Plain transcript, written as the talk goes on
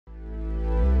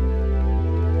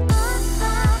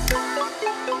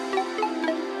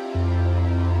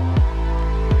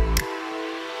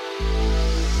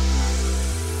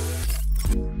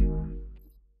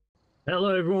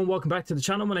Hello everyone, welcome back to the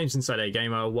channel. My name's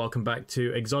InsideAgameR. Welcome back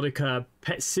to Exotica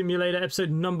Pet Simulator episode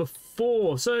number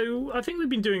 4. So I think we've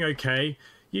been doing okay.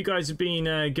 You guys have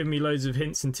been giving me loads of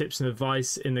hints and tips and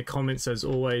advice in the comments as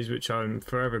always, which I'm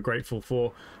forever grateful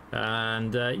for.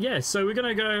 And yeah, so we're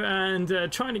going to go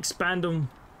and try and expand on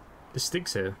the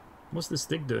Stig's here. What's the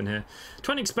Stig doing here?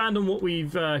 Try and expand on what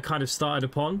we've kind of started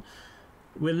upon.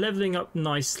 We're leveling up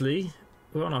nicely.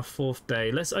 We're on our 4th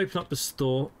day. Let's open up the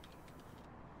store.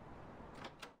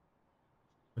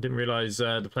 I didn't realise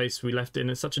the place we left it in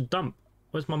is such a dump.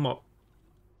 Where's my mop?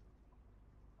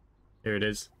 Here it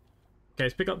is. Okay,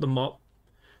 let's pick up the mop.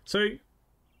 So,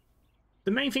 the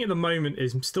main thing at the moment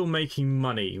is still making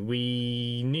money.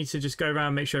 We need to just go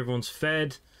around, make sure everyone's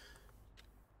fed.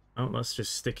 Oh, that's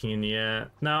just sticking in the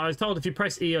air. Now, I was told if you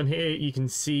press E on here, you can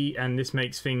see, and this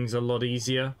makes things a lot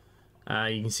easier.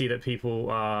 You can see that people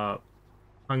are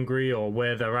hungry or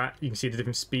where they're at. You can see the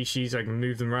different species. I can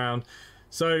move them around.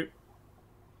 So,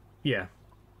 yeah,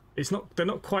 they're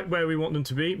not quite where we want them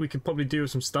to be. We could probably do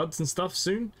with some studs and stuff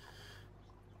soon.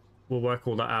 We'll work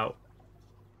all that out.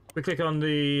 We click on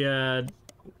the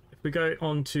if we go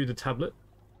onto the tablet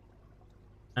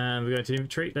and we go to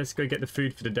inventory, let's go get the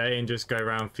food for the day and just go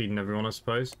around feeding everyone, I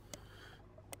suppose.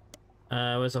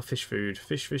 Where's our fish food?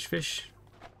 Fish.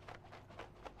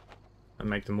 And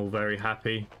make them all very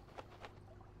happy.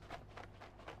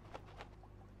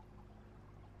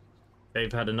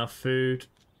 They've had enough food.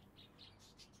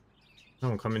 No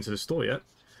one come into the store yet.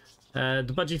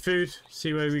 The budgie food,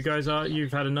 see where you guys are.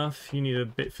 You've had enough. You need a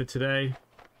bit for today.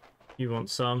 You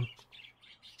want some.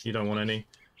 You don't want any.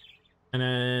 And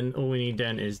then all we need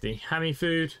then is the hammy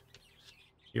food.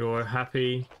 You're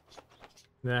happy.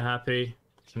 They're happy.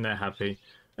 And they're happy.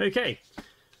 Okay.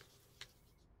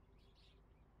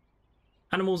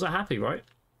 Animals are happy, right?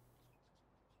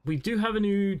 We do have a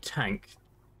new tank.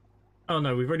 Oh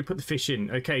no, we've already put the fish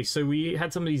in. Okay, so we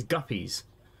had some of these guppies.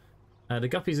 The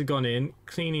guppies have gone in.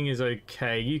 Cleaning is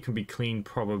okay. You can be cleaned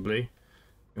probably.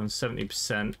 You're on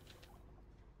 70%.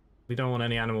 We don't want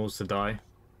any animals to die.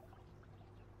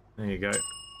 There you go.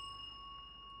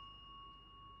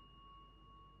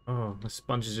 Oh, the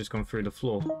sponge has just gone through the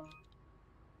floor.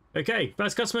 Okay,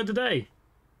 first customer today.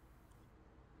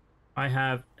 I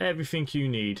have everything you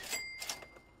need.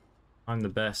 I'm the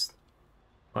best.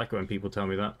 I like it when people tell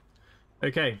me that.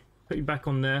 Okay, put you back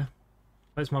on there.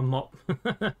 Where's my mop?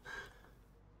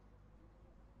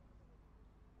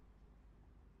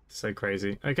 So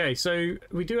crazy. Okay, so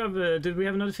we do have a... Did we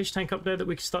have another fish tank up there that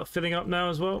we can start filling up now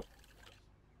as well?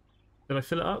 Did I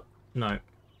fill it up? No.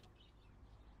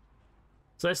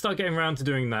 So let's start getting around to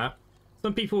doing that.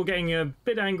 Some people are getting a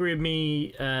bit angry at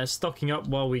me stocking up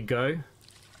while we go.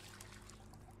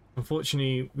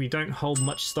 Unfortunately, we don't hold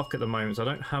much stock at the moment, so I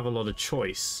don't have a lot of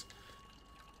choice.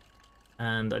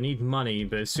 And I need money,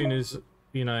 but as soon as,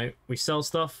 you know, we sell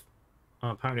stuff...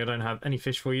 apparently I don't have any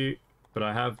fish for you, but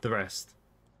I have the rest.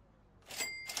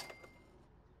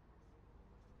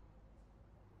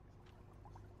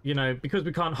 You know, because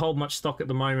we can't hold much stock at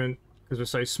the moment, because we're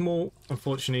so small,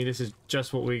 unfortunately, this is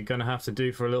just what we're going to have to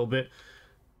do for a little bit.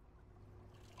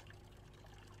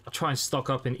 I'll try and stock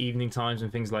up in evening times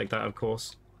and things like that, of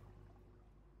course.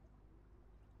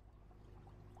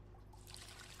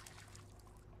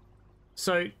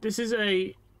 So, this is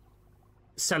a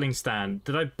selling stand.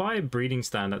 Did I buy a breeding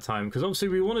stand that time? Because obviously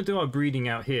we want to do our breeding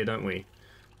out here, don't we?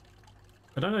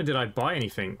 I don't know, did I buy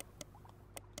anything?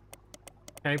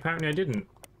 Okay, apparently I didn't.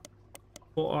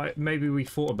 Or maybe we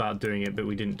thought about doing it, but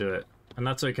we didn't do it. And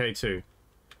that's okay too.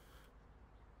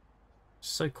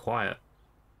 So quiet.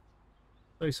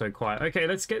 So quiet. Okay,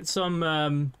 let's get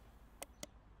some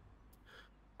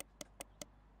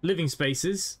living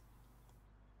spaces.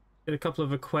 Get a couple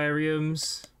of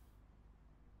aquariums.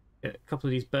 Get a couple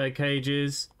of these bird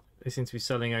cages. They seem to be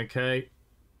selling okay.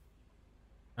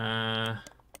 Hamster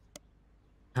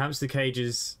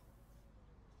cages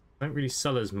don't really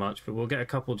sell as much, but we'll get a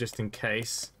couple just in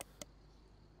case.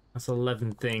 That's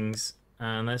 11 things.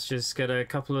 And let's just get a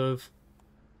couple of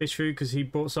fish food because he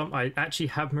brought some. I actually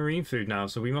have marine food now,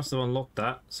 so we must have unlocked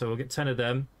that. So we'll get 10 of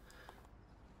them.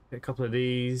 Get a couple of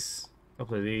these. A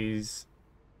couple of these.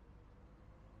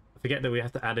 I forget that we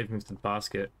have to add everything to the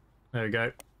basket. There we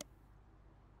go.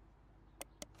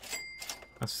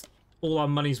 That's all our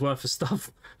money's worth of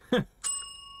stuff.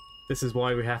 This is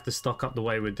why we have to stock up the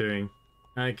way we're doing.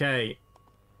 Okay.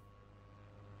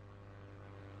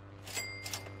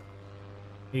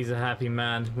 He's a happy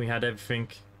man. We had everything.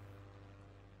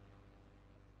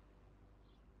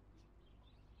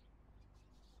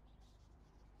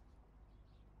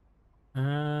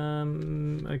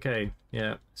 Okay.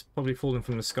 Yeah, it's probably falling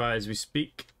from the sky as we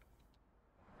speak.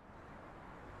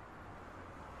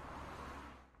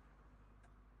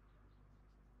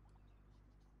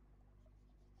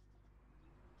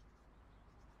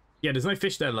 Yeah, there's no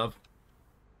fish there, love.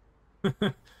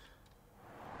 But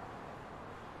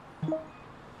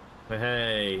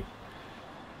hey.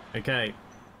 Okay.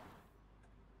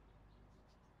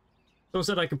 Someone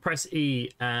said I could press E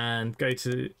and go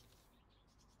to...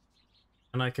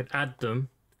 And I could add them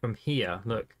from here.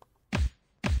 Look.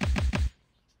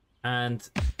 And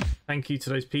thank you to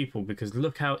those people, because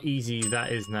look how easy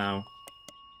that is now.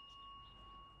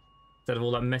 Instead of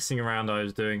all that messing around I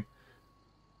was doing.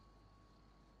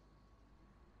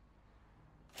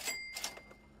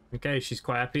 Okay, she's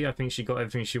quite happy. I think she got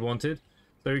everything she wanted.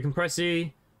 So we can press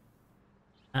E.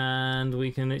 And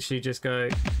we can literally just go...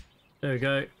 There we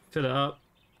go. Fill it up.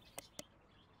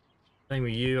 Same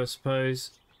with you, I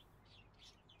suppose.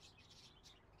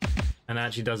 And it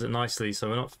actually does it nicely, so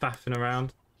we're not faffing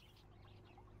around.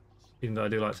 Even though I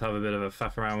do like to have a bit of a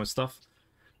faff around with stuff.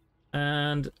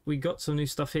 And we got some new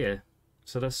stuff here.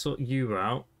 So let's sort you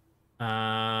out.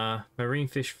 Marine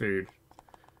fish food.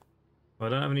 Well,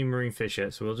 I don't have any marine fish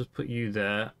yet, so we'll just put you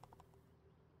there.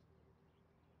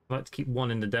 I like to keep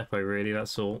one in the depot, really,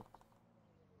 that's all.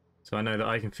 So I know that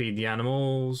I can feed the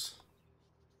animals.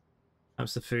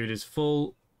 Hamster food is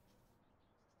full.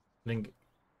 I think...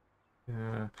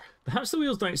 the hamster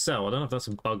wheels don't sell. I don't know if that's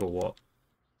a bug or what.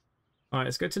 Alright,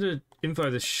 let's go to the info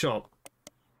of the shop.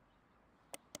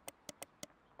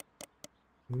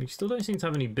 We still don't seem to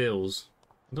have any bills.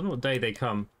 I don't know what day they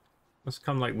come. Must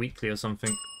come like weekly or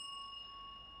something.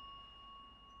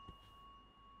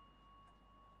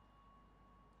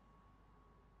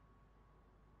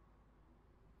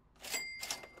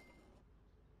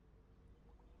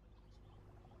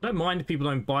 I don't mind if people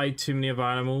don't buy too many of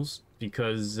our animals,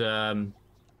 because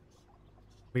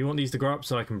we want these to grow up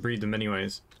so I can breed them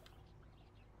anyways.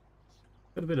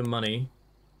 Got a bit of money.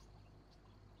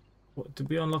 What, did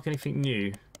we unlock anything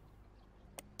new?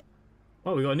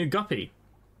 Oh, we got a new guppy.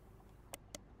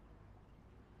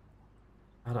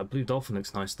 Oh, that blue dolphin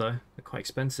looks nice though. They're quite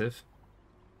expensive.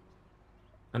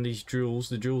 And these jewels,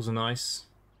 the jewels are nice.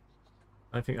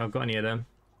 I don't think I've got any of them.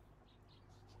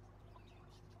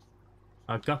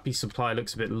 Our guppy supply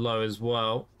looks a bit low as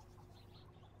well.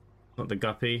 Not the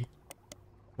guppy.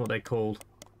 What are they called?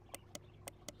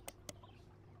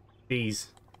 Bees.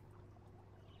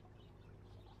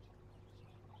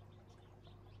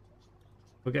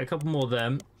 We'll get a couple more of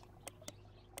them.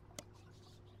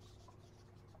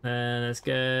 And let's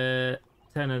get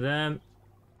 10 of them.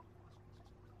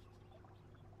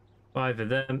 5 of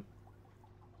them.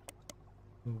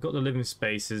 We've got the living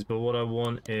spaces, but what I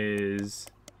want is...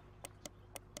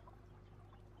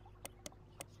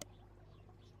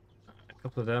 a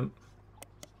couple of them.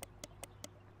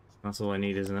 That's all I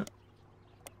need, isn't it?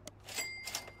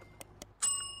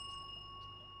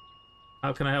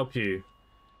 How can I help you?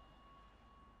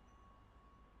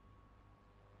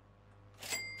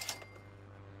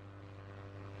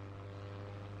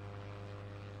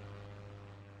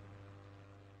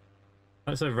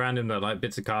 That's so random that like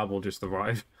bits of cardboard just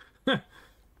arrive. This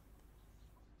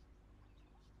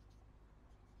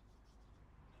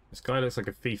guy looks like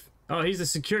a thief. Oh, he's the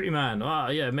security man. Ah,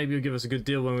 yeah, maybe he'll give us a good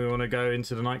deal when we want to go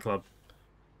into the nightclub.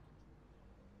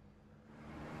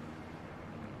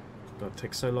 God, it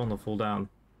takes so long to fall down.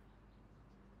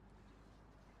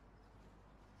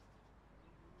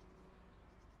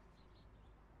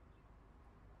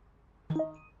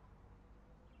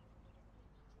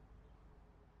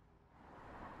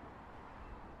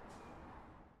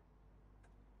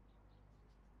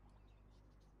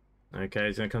 Okay,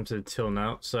 he's going to come to the till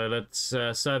now. So let's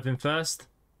serve him first.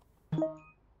 Of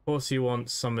course he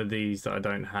wants some of these that I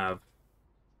don't have.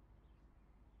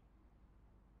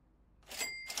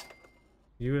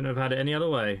 You wouldn't have had it any other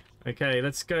way. Okay,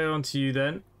 let's go on to you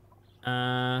then.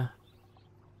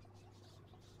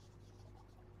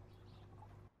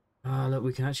 Look,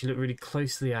 we can actually look really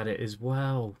closely at it as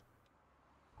well.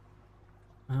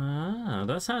 Ah,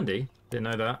 that's handy. Didn't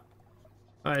know that.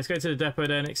 Alright, let's go to the depot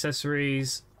then.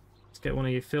 Accessories. Let's get one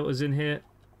of your filters in here.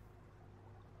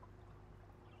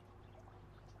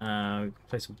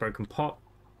 Place a broken pot.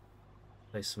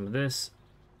 Place some of this.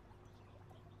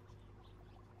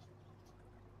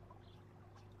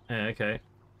 Yeah, okay.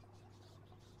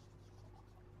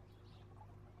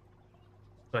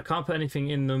 But I can't put anything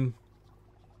in them.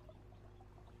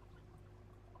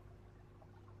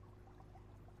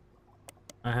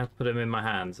 I have to put them in my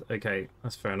hands. Okay,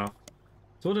 that's fair enough.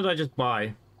 So what did I just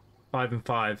buy? 5 and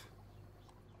 5.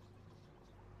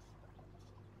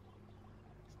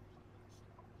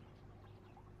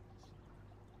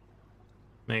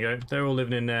 There you go. They're all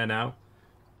living in there now.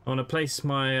 I want to place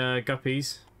my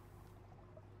guppies.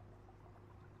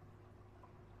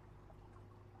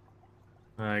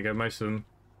 There you go, most of them.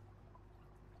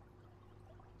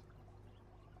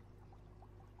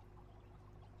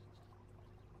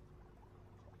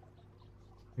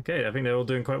 Okay, I think they're all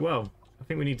doing quite well. I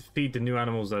think we need to feed the new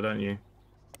animals though, don't you?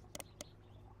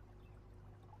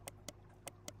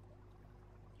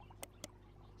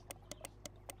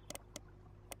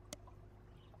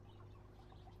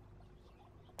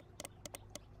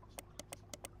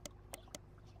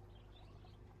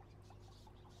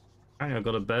 I've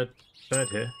got a bird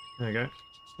here. There we go.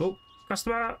 Oh,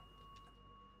 customer!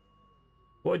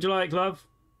 What would you like, love?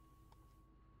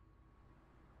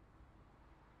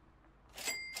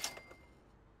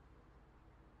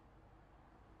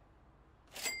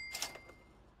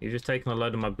 You've just taken a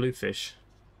load of my bluefish.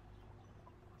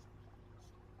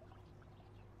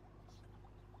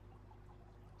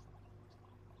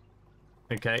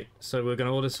 Okay, so we're going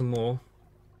to order some more.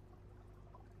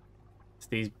 It's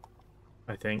these,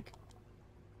 I think.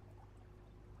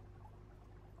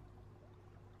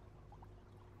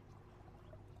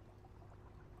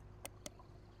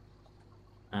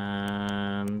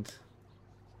 And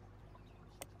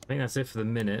I think that's it for the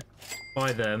minute.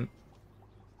 Buy them.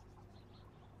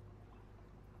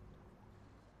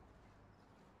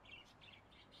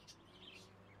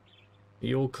 Are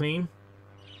you all clean?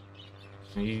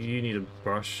 You need a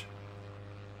brush.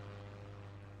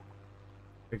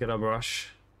 We get our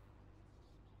brush.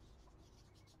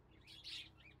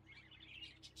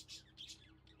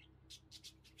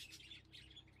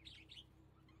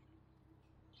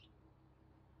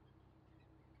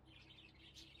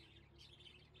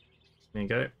 There you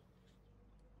go.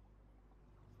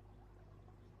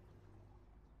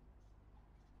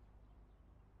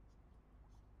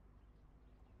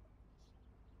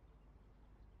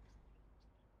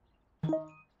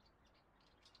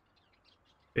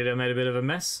 Video made a bit of a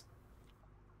mess.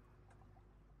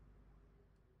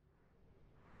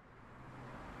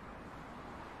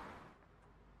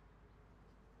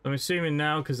 I'm assuming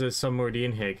now, because there's some already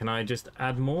in here, can I just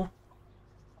add more?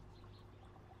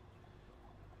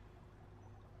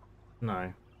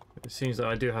 No. It seems that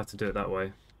I do have to do it that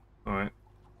way. Alright.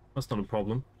 That's not a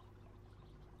problem.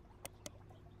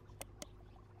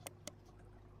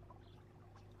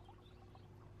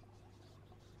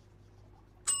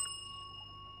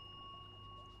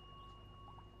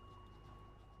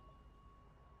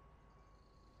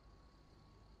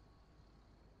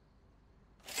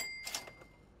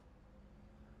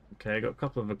 Okay, I got a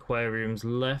couple of aquariums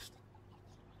left.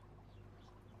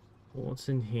 What's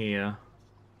in here?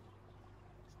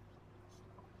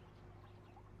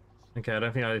 Okay, I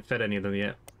don't think I fed any of them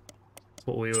yet. That's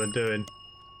what we were doing.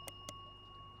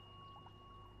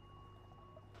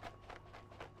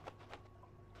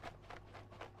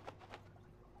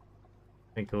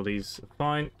 I think all these are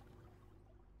fine.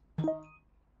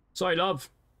 Sorry, love.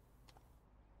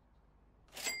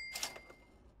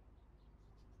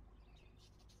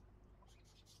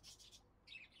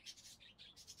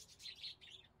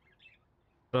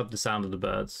 I love the sound of the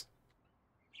birds.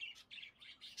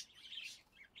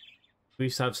 We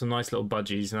used to have some nice little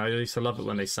budgies, and I used to love it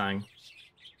when they sang.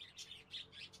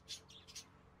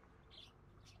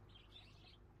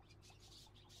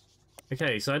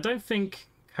 Okay, so I don't think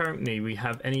currently we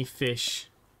have any fish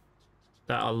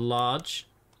that are large.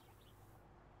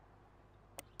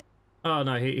 Oh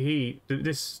no,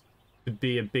 this would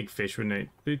be a big fish, wouldn't it?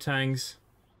 Bootangs.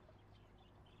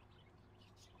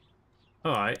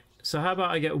 Alright, so how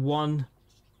about I get one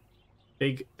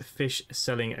big fish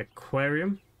selling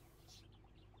aquarium?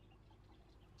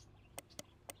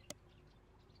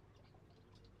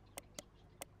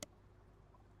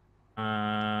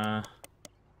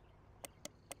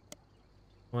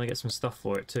 I want to get some stuff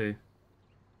for it too.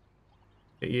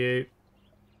 Get you.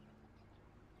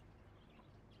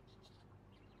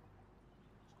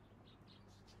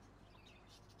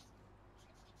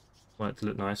 Want it to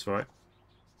look nice, right?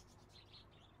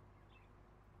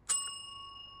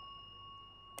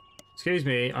 Excuse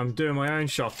me, I'm doing my own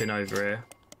shopping over here.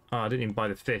 Oh, I didn't even buy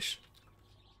the fish.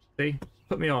 See?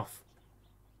 Put me off.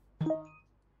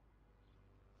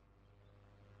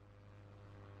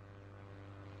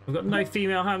 I've got no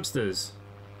female hamsters.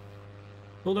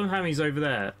 All them hammies over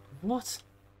there. What?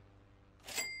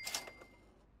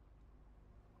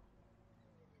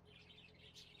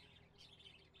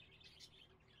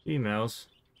 Females?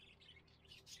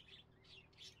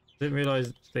 Didn't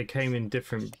realise they came in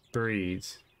different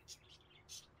breeds.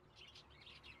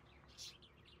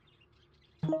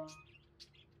 I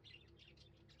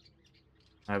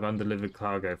have undelivered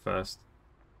cargo first.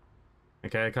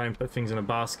 Okay, I can't even put things in a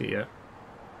basket yet.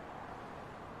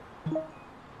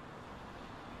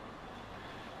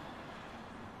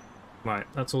 Right,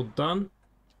 that's all done.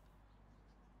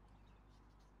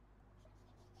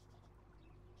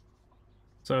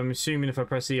 So I'm assuming if I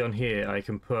press E on here, I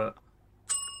can put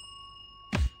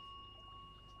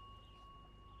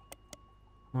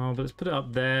Oh, but let's put it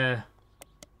up there.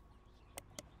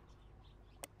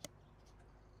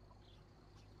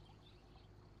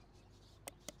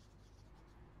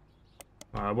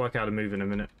 I'll work out a move in a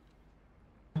minute.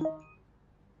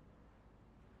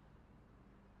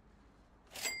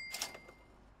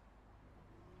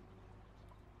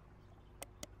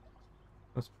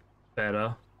 That's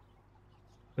better.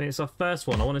 I mean, it's our first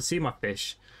one. I want to see my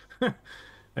fish.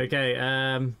 Okay,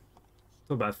 talk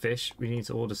about fish. We need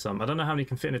to order some. I don't know how many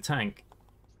can fit in a tank.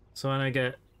 So when I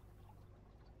get...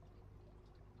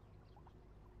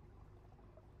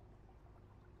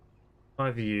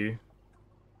 Either you.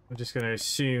 I'm just going to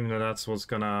assume that that's what's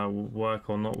going to work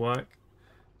or not work.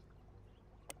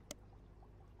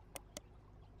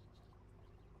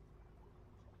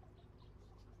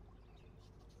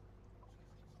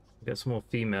 Get some more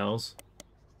females.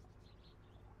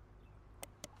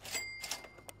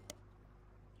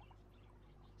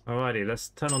 Alrighty, let's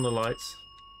turn on the lights.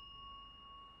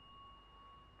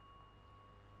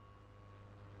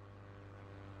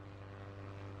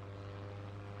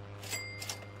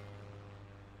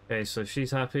 Okay, so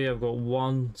she's happy. I've got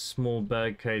one small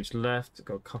bird cage left.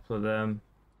 Got a couple of them.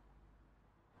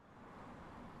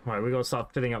 Right, we got to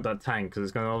start filling up that tank because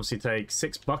it's going to obviously take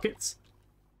 6 buckets.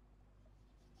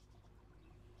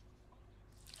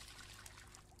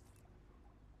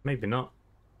 Maybe not.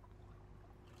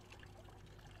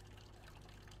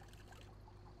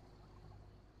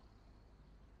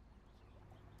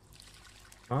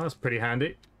 Oh, that's pretty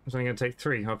handy. It's only going to take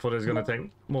 3. I thought it was going to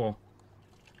take more.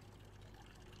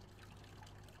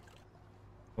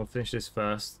 We'll finish this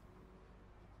first.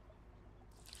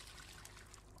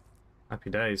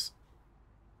 Happy days.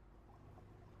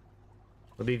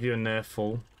 I'll leave you in there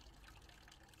full.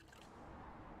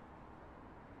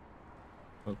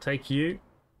 I'll take you.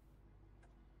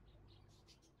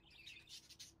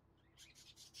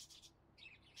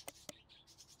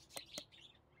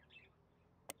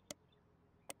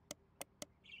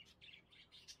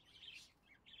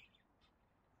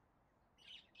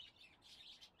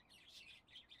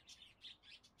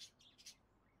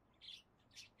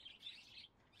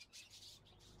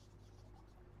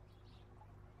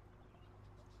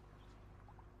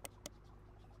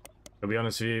 I'll be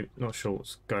honest with you, not sure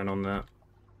what's going on there.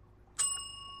 I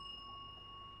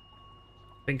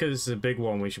think because this is a big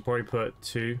one, we should probably put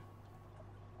 2.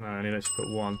 No, only let's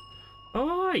put 1.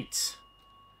 Alright!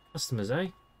 Customers, eh?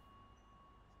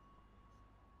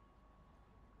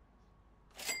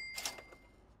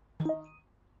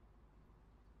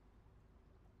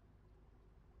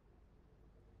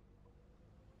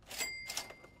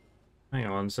 Hang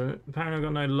on, so apparently I've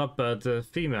got no lovebird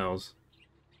females.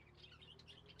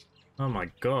 Oh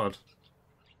my god.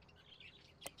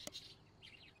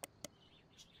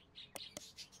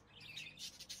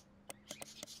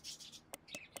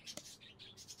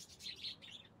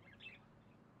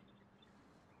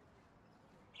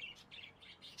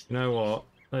 You know what?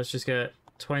 Let's just get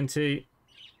 20.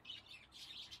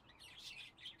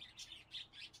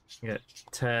 Get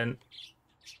 10.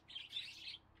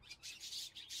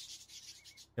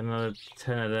 Get another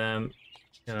 10 of them.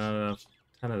 Get another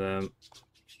 10 of them.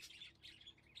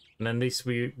 And then at least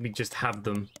we just have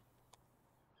them.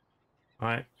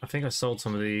 Alright, I think I sold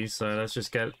some of these, so let's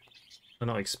just get... They're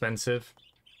not expensive.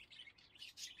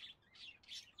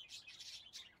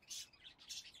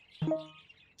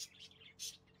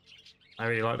 I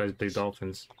really like those blue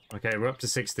dolphins. Okay, we're up to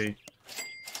 60.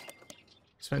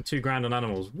 Spent 2 grand on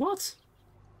animals. What?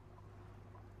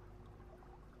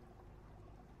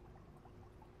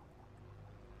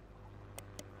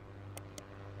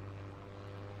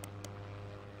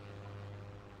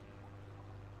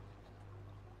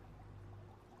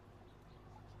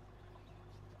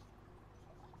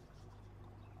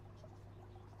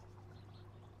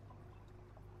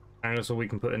 And that's all we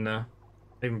can put in there.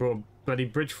 They even brought a bloody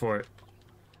bridge for it.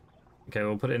 Okay,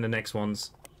 we'll put it in the next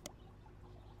ones.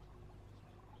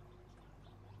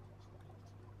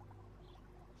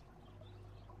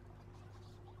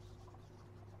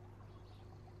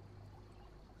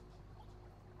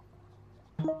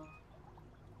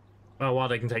 Oh wow,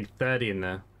 they can take 30 in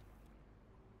there.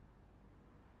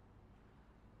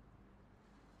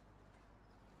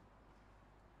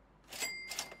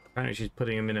 Apparently she's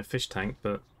putting them in a fish tank,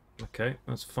 but okay,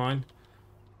 that's fine.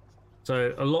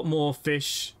 So a lot more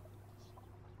fish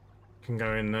can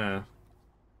go in there.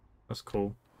 That's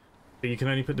cool. But you can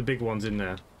only put the big ones in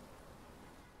there.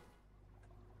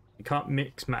 You can't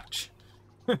mix match.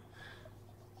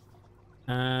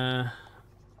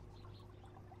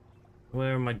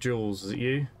 Where are my jewels? Is it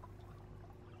you?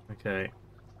 Okay.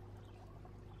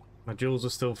 My jewels are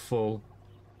still full.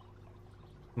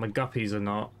 My guppies are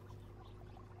not.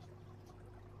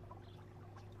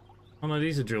 Oh no,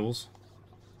 these are jewels.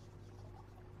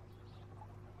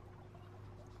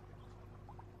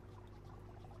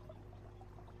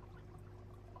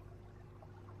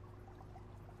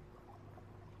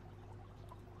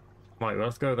 Right, well,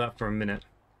 let's go with that for a minute.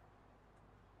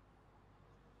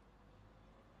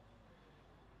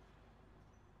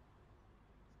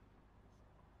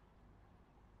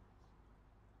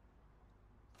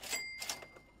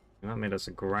 That made us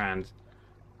 $1,000.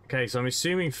 Okay, so I'm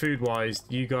assuming food-wise,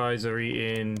 you guys are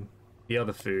eating the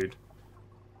other food.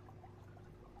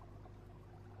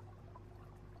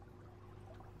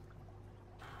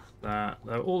 They're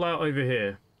all out over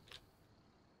here.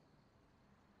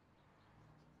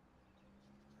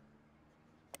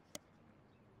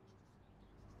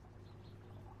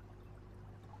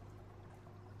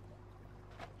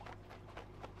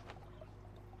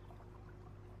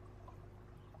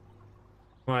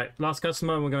 Right, last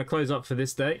customer, and we're going to close up for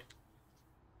this day.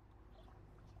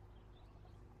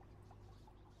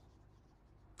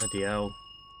 Bloody hell.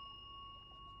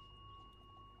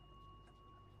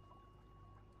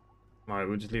 Right,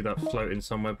 we'll just leave that floating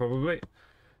somewhere, probably.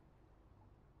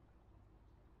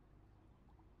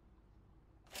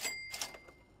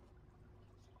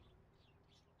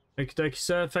 Okie dokie,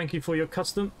 sir. Thank you for your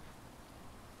custom.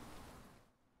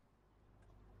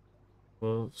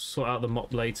 We'll sort out the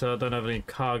mop later. I don't have any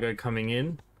cargo coming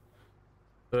in.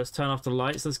 So let's turn off the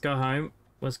lights. Let's go home.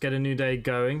 Let's get a new day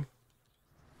going.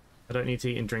 I don't need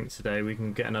to eat and drink today. We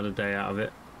can get another day out of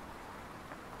it.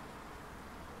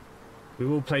 We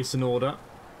will place an order.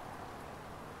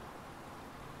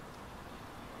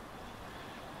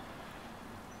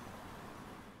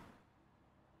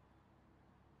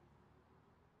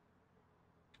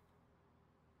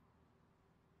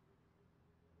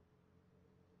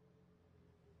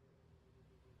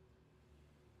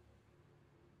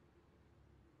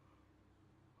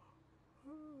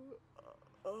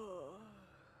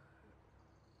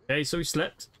 Okay, so we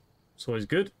slept. It's always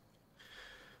good.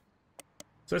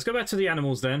 So let's go back to the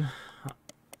animals then.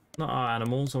 Not our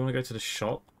animals. I want to go to the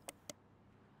shop.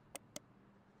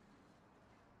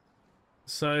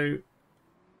 So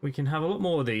we can have a lot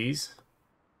more of these.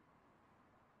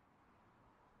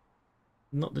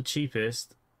 Not the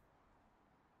cheapest.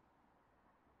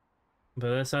 But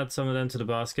let's add some of them to the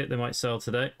basket. They might sell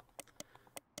today.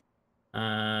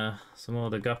 Some more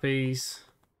of the guppies.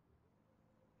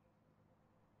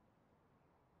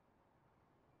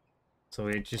 So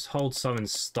we just hold some in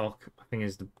stock. I think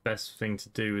is the best thing to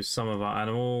do with some of our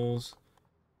animals.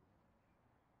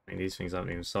 I mean, these things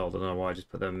haven't even sold. I don't know why I just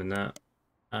put them in there.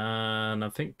 And I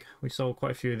think we sold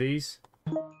quite a few of these.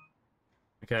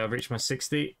 Okay, I've reached my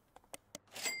 60.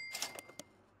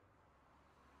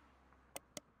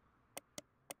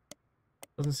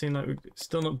 Doesn't seem like we're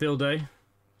still not bill day.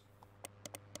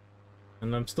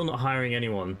 And I'm still not hiring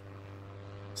anyone.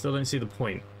 Still don't see the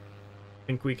point. I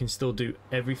think we can still do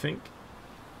everything.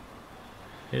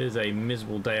 It is a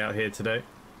miserable day out here today.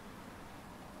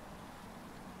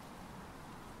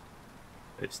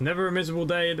 It's never a miserable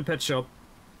day at the pet shop.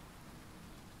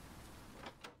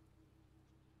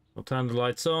 We'll turn the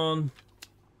lights on.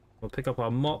 We'll pick up our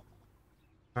mop.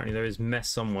 Apparently there is mess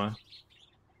somewhere.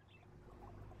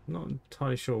 Not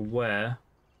entirely sure where.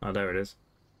 Oh, there it is.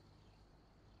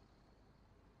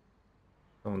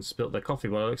 Someone spilt their coffee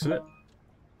by the looks of it.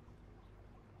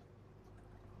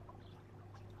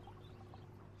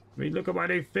 I mean, look at my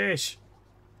new fish.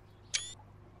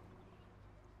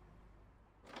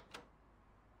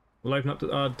 We'll open up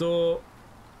our door.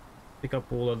 Pick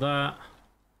up all of that.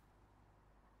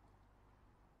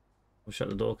 We'll shut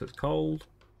the door because it's cold.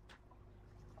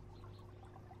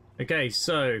 Okay,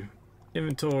 so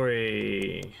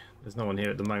inventory. There's no one here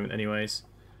at the moment anyways.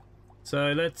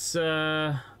 So let's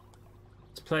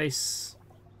place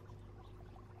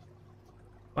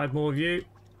 5 more of you.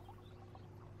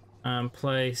 And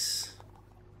place...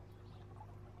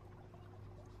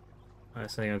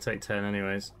 That's only going to take 10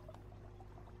 anyways.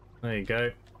 There you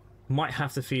go. Might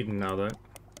have to feed them now though.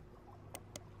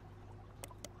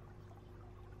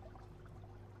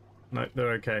 No,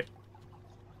 they're okay.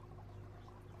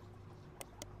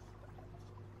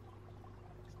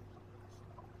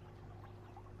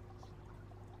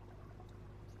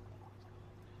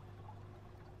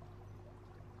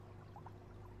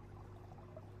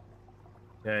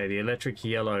 Okay, the electric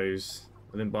yellows.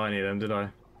 I didn't buy any of them, did I?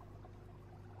 Of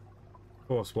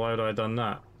course, why would I have done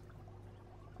that?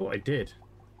 Thought I did.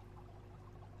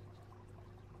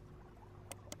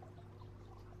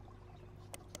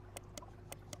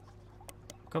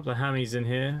 A couple of hammies in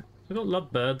here. We've got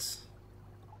lovebirds.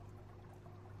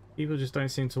 People just don't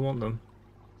seem to want them.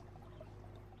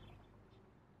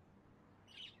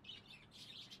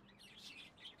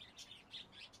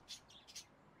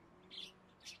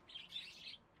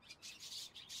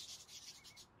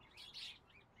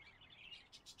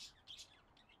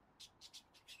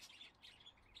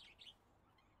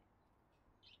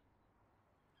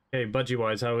 Okay,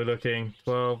 budgie-wise, how are we looking?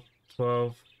 12,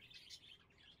 12.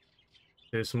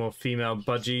 There's some more female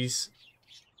budgies.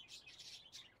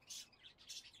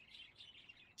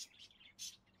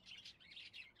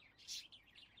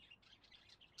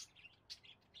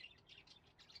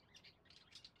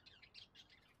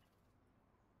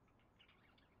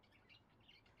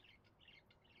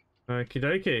 Okie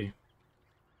dokie.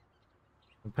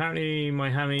 Apparently my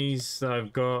hammies that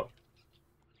I've got...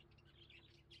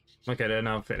 Okay, they're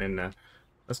now fitting in there.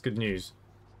 That's good news.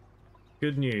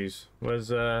 Good news. Where's,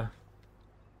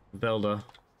 Velda?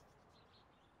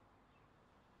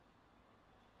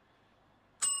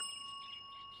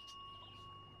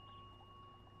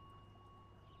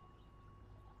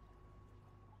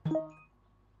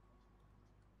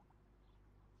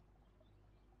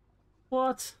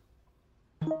 What?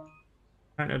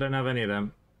 Apparently I don't have any of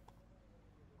them.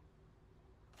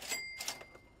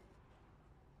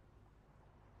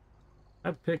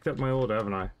 I've picked up my order,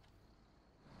 haven't I?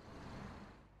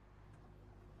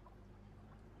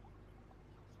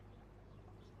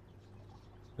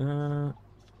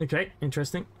 Okay,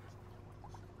 interesting.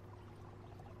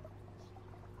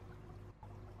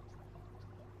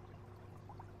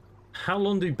 How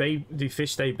long do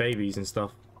fish stay babies and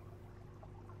stuff?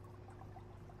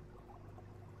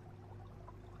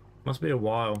 Must be a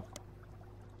while.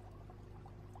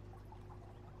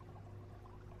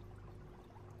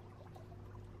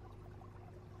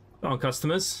 Come on,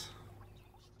 customers.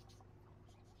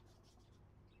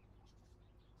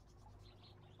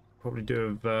 Probably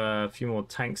do have a few more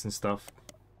tanks and stuff.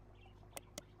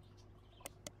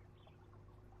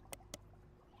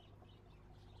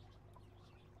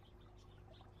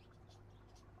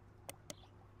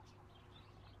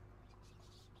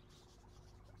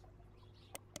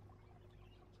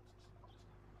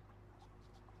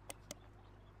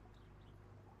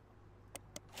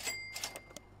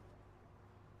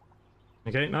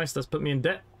 Okay, nice. That's put me in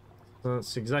debt. So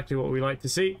that's exactly what we like to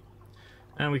see.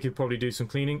 And we could probably do some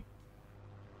cleaning.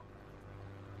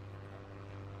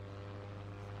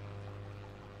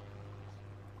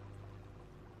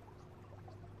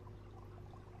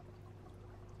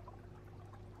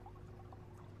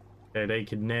 Okay, they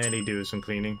could nearly do some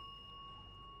cleaning.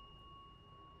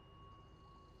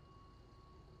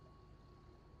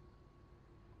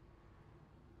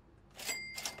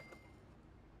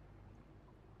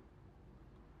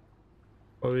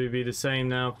 Probably be the same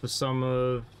now for some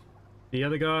of the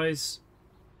other guys.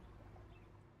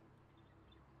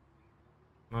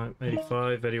 Right,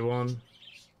 85, 81.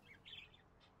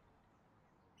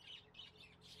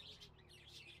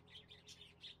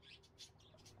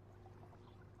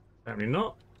 Apparently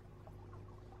not.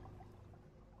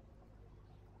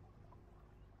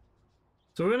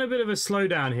 So we're in a bit of a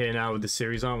slowdown here now with the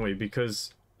series, aren't we?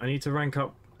 Because I need to rank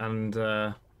up and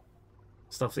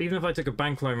stuff. Even if I took a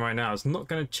bank loan right now, it's not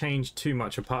going to change too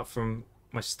much apart from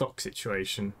my stock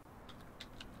situation.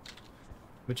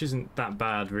 Which isn't that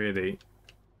bad, really.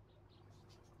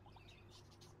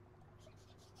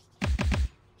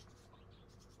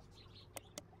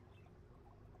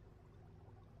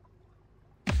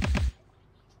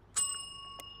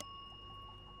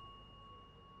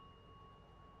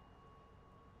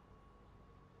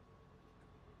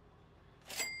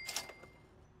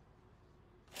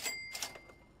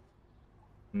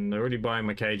 And they're already buying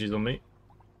my cages on me.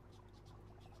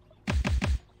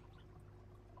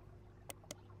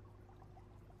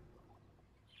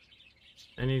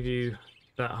 Any of you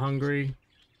that hungry?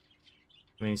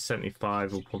 I mean,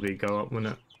 75 will probably go up, won't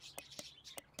it?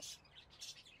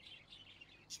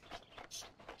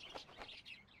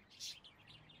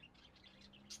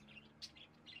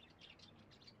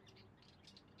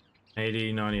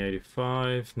 $80, $90,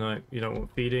 $85. No, you don't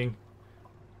want feeding.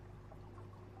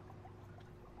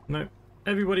 No,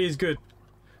 everybody is good.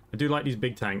 I do like these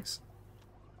big tanks.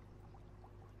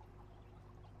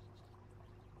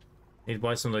 Need to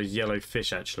buy some of those yellow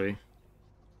fish, actually.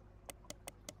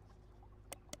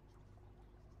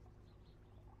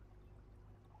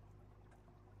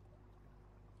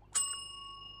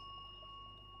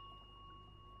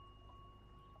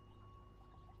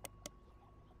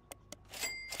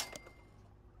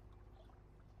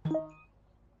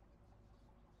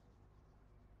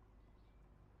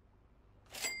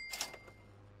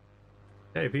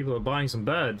 Hey, people are buying some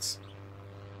birds.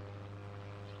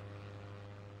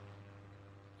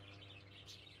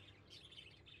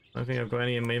 I don't think I've got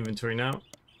any in my inventory now.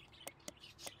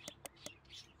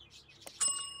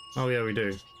 Oh yeah, we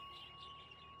do.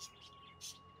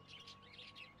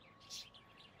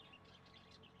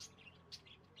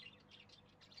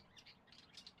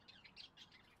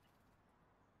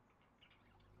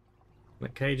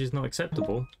 That cage is not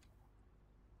acceptable.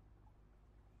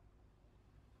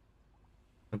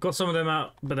 I've got some of them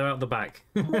out, but they're out the back.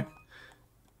 But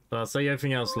I'll say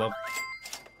everything else, love.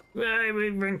 Hey,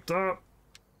 we ranked up.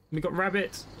 We got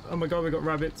rabbits. Oh my god, we got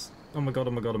rabbits. Oh my god,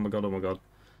 oh my god, oh my god, oh my god.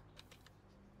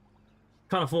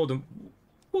 Can't afford them.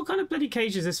 What kind of bloody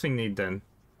cage does this thing need then?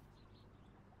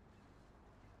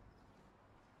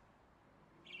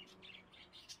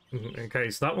 Okay,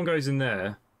 so that one goes in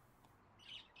there.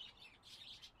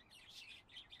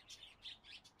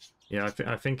 Yeah,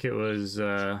 I think it was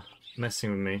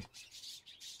messing with me.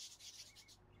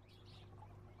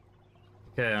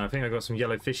 Okay, I think I got some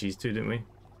yellow fishies too, didn't we?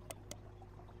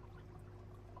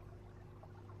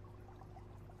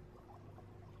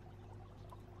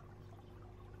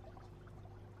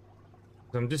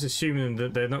 I'm just assuming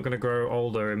that they're not going to grow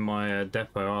older in my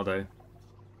depot, are they?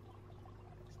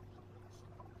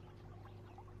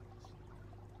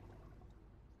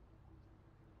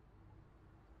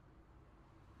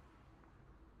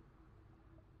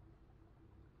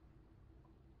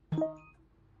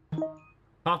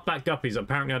 Halfback guppies,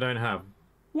 apparently I don't have.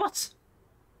 What?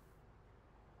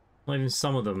 Not even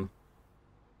some of them.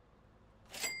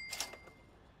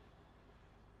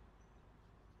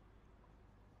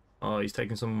 Oh, he's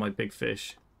taking some of my big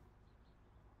fish.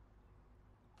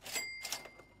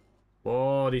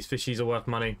 Oh, these fishies are worth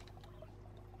money.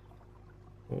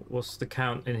 What's the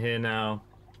count in here now?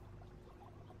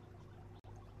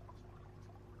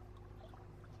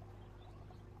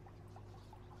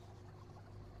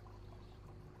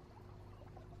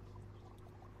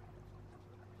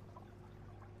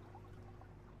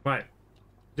 Right.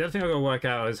 The other thing I've got to work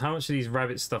out is how much are these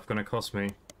rabbit stuff going to cost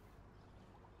me?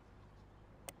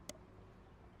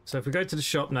 So if we go to the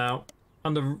shop now,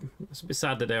 it's a bit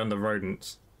sad that they're under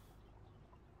rodents.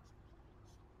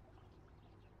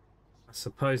 I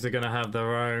suppose they're going to have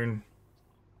their own...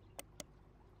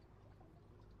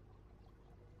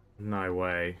 No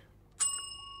way.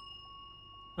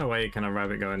 No way can a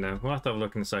rabbit go in there. We'll have to have a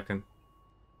look in a second.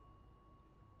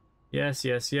 Yes,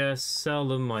 yes, yes. Sell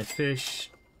them my fish.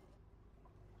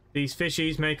 These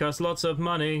fishies make us lots of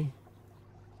money.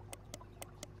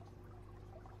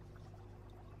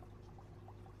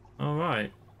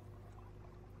 Alright.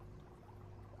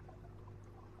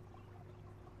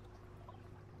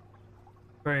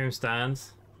 Aquarium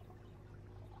stands.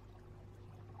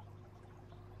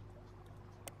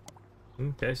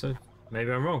 Okay, so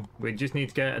maybe I'm wrong. We just need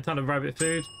to get a ton of rabbit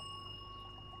food.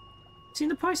 Seen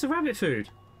the price of rabbit food?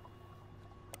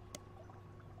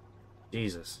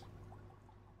 Jesus.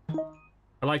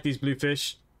 I like these blue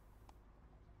fish.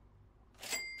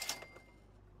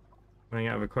 Running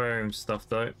out of aquarium stuff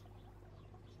though.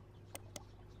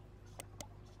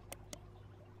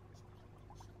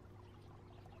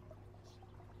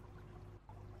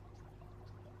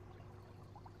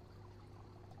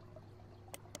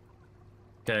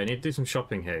 Okay, I need to do some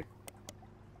shopping here.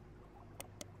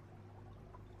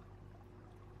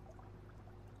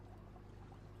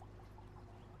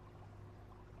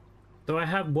 Do I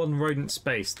have one rodent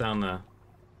space down there?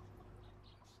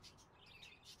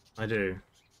 I do.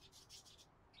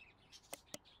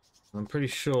 I'm pretty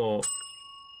sure...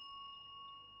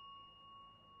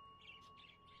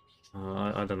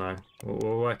 I don't know.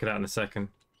 We'll work it out in a second.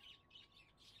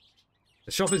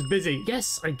 The shop is busy.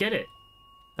 Yes, I get it.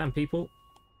 Damn people.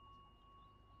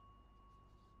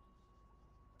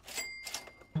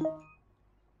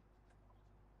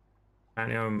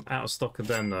 Apparently I'm out of stock of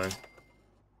them though.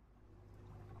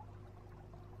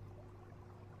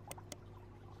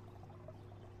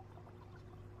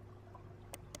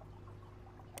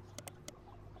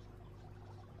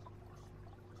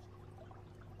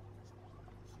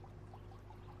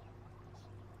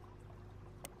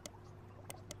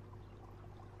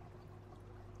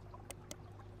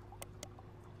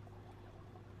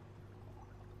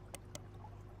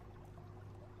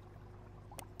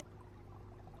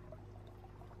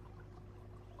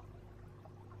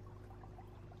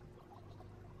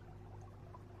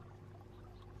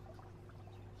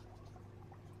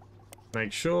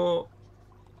 Make sure.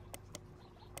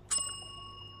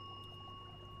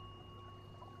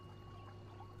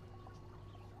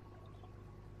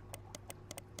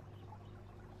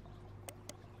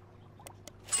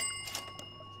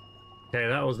 Okay,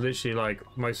 that was literally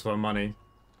like most of our money.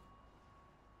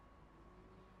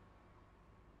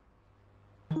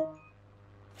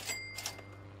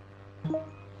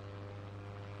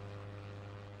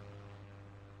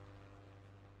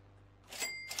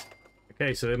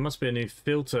 Okay, so there must be a new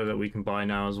filter that we can buy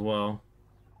now as well.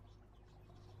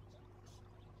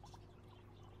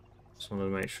 Just wanted to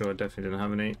make sure I definitely didn't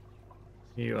have any.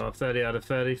 You are 30 out of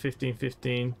 30, 15,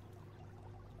 15.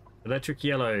 Electric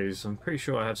yellows. I'm pretty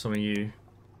sure I have some of you.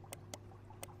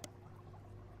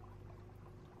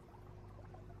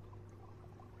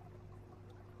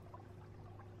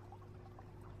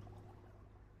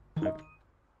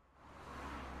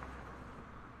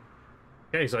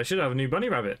 Okay, so I should have a new bunny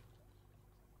rabbit.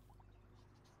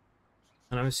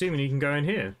 And I'm assuming you can go in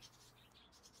here.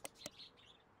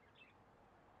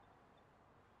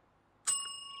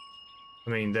 I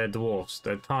mean, they're dwarfs.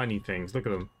 They're tiny things. Look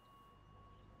at them.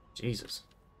 Jesus.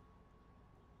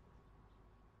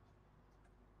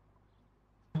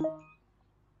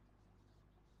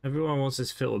 Everyone wants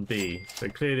this filter B. So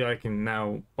clearly I can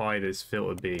now buy this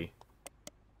filter B.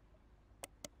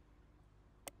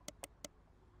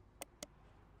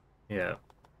 Yeah.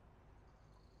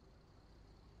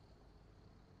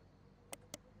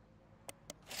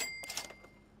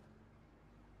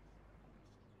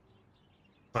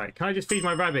 Right, can I just feed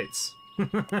my rabbits?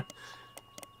 I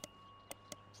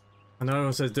know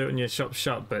everyone says do it when your shop's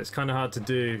shut, but it's kind of hard to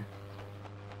do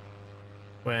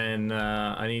when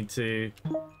I need to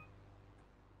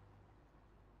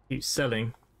keep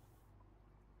selling.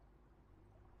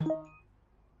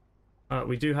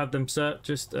 We do have them, sir.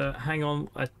 Just hang on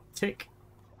a tick.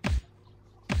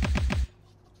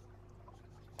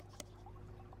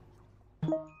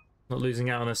 Not losing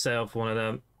out on a sale for one of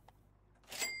them.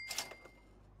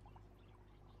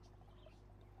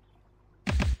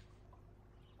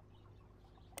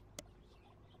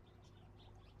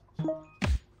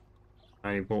 I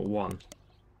only bought one.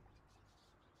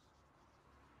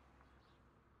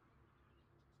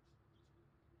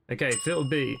 Okay, filter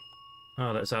B.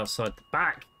 Oh, that's outside the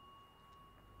back.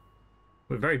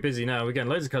 We're very busy now. We're getting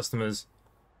loads of customers.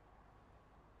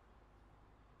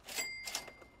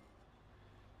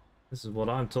 This is what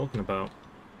I'm talking about.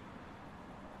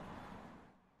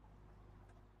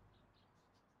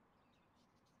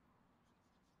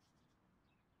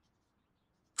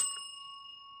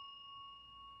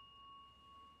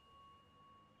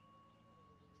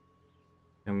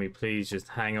 Can we please just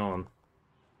hang on?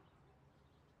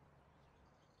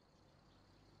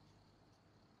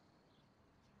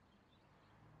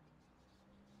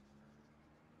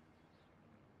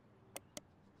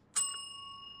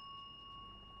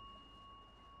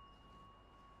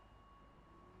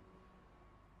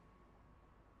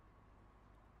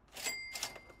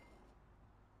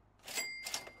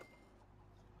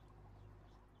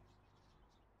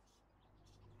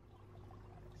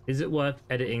 Is it worth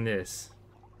editing this?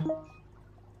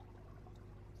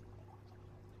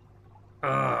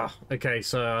 Ah, okay,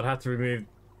 so I'd have to remove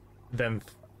them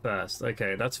first.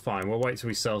 Okay, that's fine. We'll wait till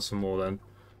we sell some more then.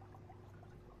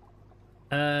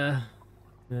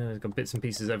 We've got bits and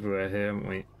pieces everywhere here, haven't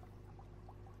we?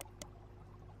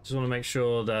 Just want to make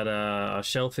sure that our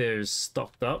shelf here is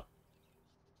stocked up.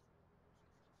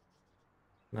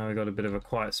 Now we've got a bit of a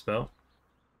quiet spell.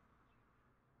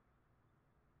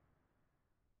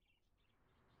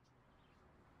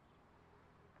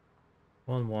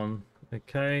 One.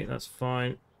 Okay, that's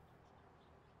fine.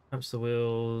 Hamster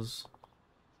wheels.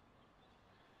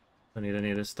 Don't need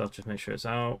any of this stuff, just make sure it's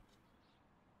out.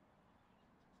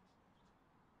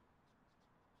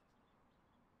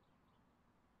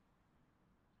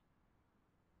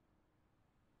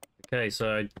 Okay,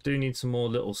 so I do need some more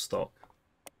little stock.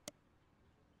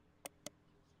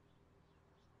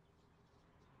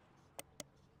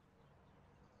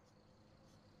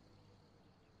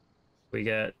 We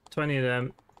get 20 of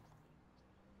them.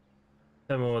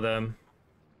 10 more of them.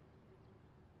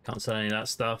 Can't sell any of that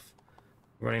stuff.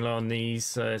 Running low on these,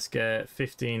 so let's get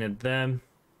 15 of them.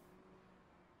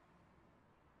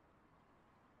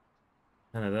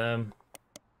 10 of them.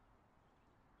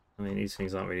 I mean, these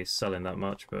things aren't really selling that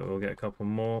much, but we'll get a couple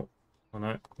more. Oh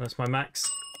no, that's my max.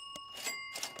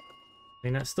 I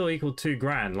mean, that's still equal 2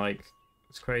 grand, like,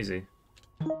 it's crazy.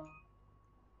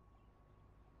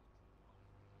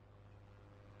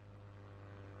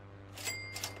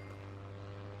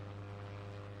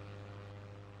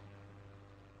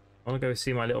 I want to go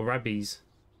see my little rabbies.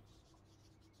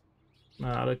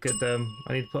 Ah, look at them.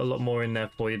 I need to put a lot more in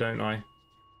there for you, don't I?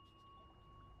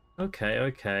 Okay,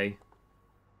 okay.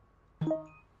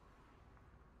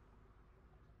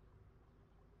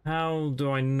 How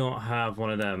do I not have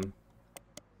one of them?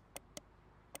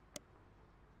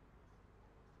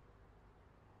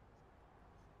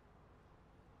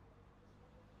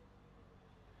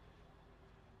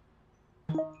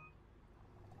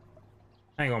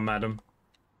 Hang on, madam.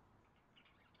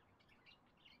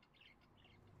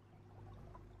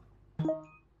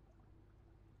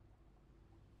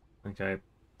 Okay.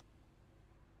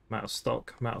 I'm out of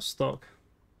stock. I'm out of stock.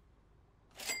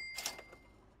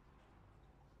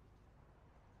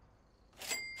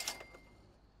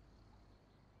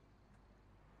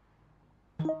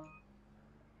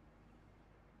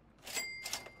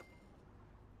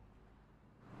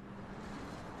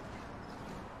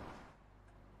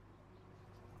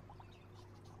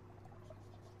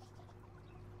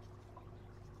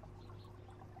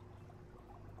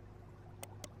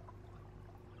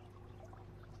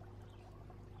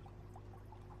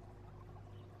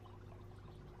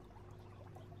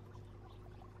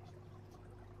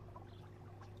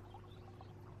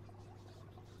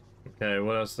 Okay,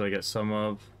 what else did I get some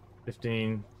of?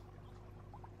 15.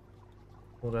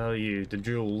 What the hell are you? The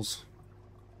jewels.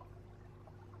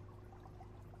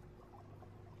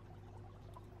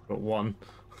 Got one.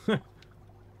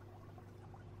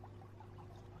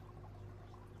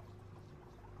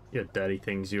 You dirty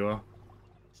things you are.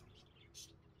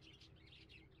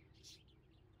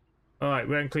 Alright,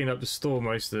 we haven't cleaned up the store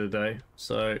most of the day,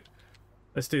 so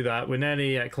let's do that. We're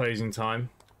nearly at closing time.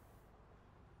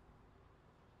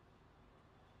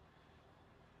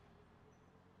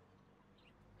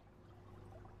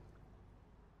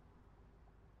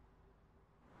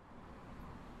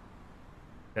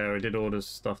 Okay, I did order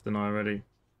stuff then already.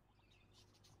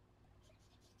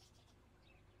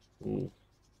 Ooh.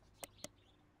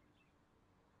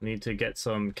 Need to get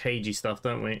some cagey stuff,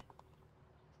 don't we?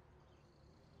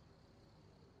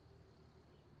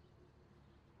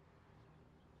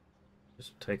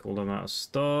 Just take all them out of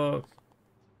stock.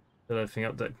 Fill everything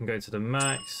up that can go to the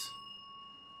max.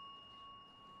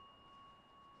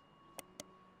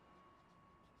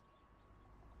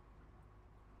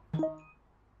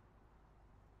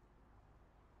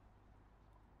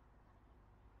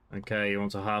 Okay, you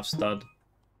want a half stud.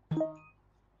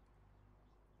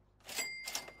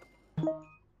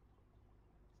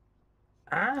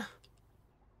 Ah!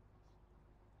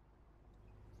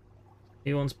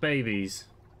 He wants babies.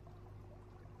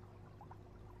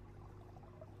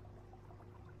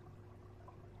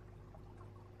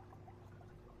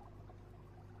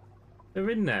 They're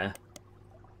in there.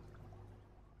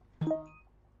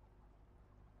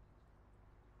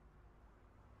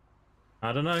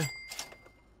 I don't know.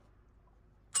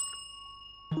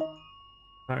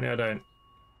 Apparently I don't.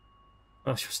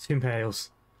 Oh, just 2 males.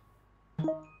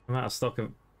 I'm out of stock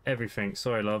of everything.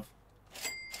 Sorry, love.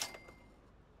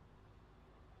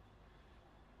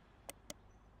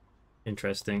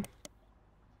 Interesting.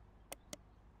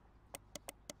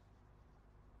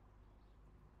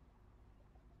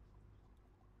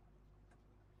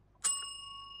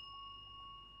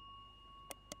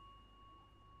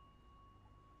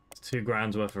 It's 2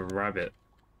 grand's worth of rabbit.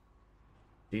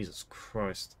 Jesus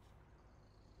Christ.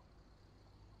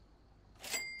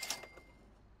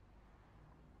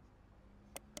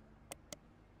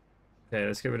 Okay,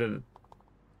 let's get rid of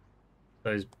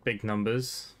those big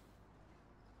numbers.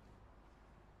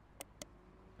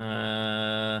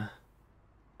 I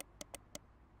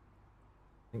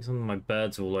think some of my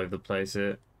birds are all over the place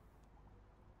here.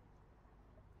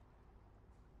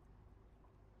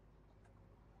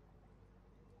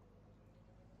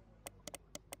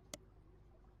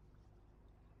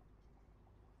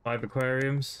 Five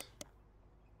aquariums.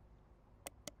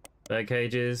 Bird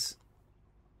cages.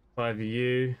 5 of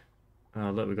you. Oh,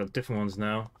 look, we've got different ones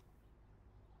now.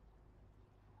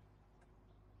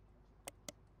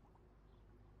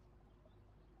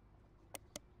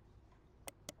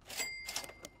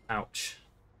 Ouch.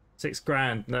 6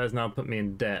 grand. That has now put me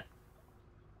in debt.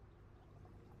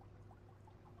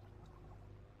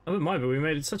 I wouldn't mind, but we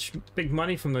made such big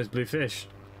money from those blue fish.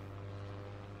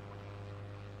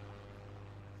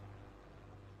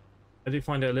 I do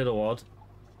find it a little odd.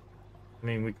 I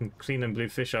mean, we can clean them blue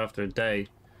fish after a day.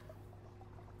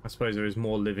 I suppose there is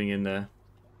more living in there.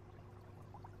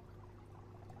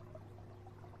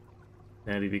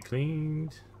 Nearly be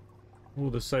cleaned. Oh,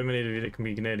 there's so many of you that can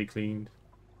be nearly cleaned.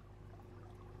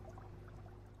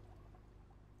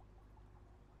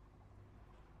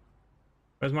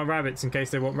 Where's my rabbits in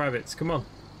case they want rabbits? Come on.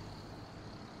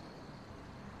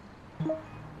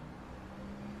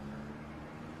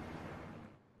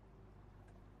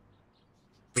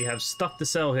 We have stuff to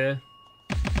sell here.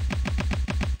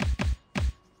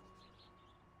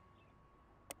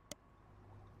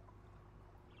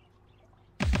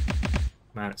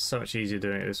 Man, it's so much easier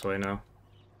doing it this way now.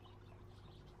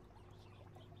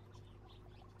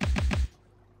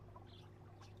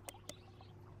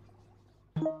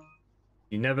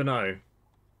 You never know.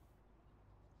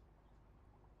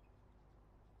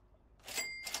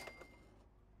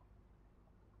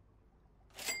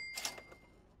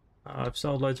 I've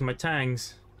sold loads of my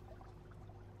tangs.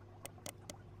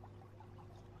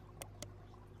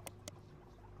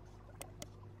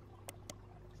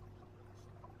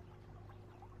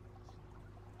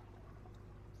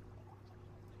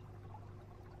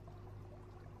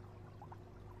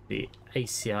 The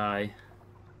ACI.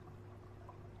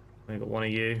 I got one of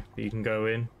you, but you can go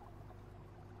in.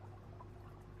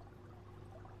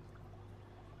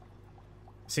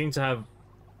 Seem to have...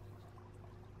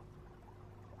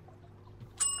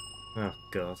 Oh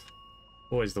god.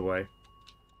 Always the way.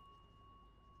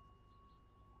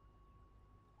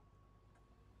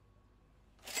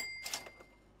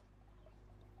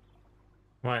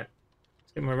 Right.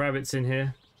 Let's get my rabbits in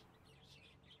here.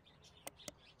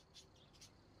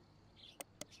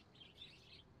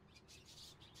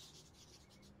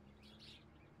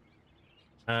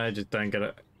 I just don't get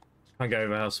it. Can't get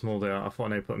over how small they are. I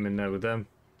thought I'd put them in there with them.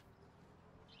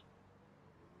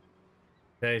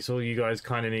 Okay, so all you guys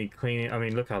kind of need cleaning. I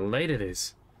mean, look how late it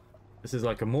is. This is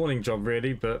like a morning job,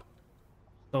 really, but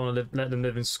don't want to let them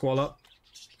live in squalor.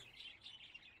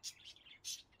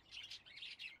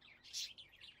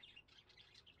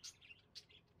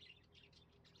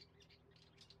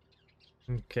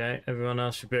 Okay, everyone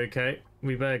else should be okay.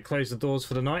 We better close the doors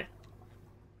for the night.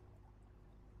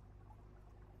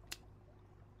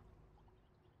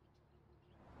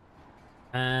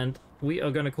 And we are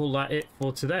going to call that it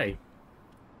for today.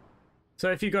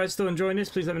 So if you guys still enjoying this,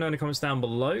 please let me know in the comments down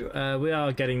below. We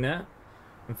are getting there.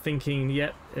 I'm thinking,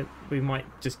 yep, we might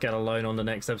just get a loan on the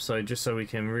next episode just so we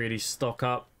can really stock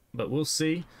up. But we'll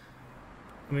see.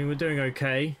 I mean, we're doing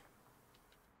okay.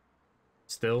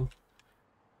 Still.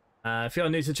 If you are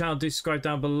new to the channel, do subscribe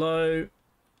down below.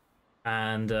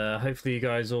 And hopefully you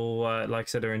guys all, like I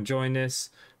said, are enjoying this.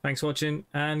 Thanks for watching,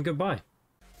 and goodbye.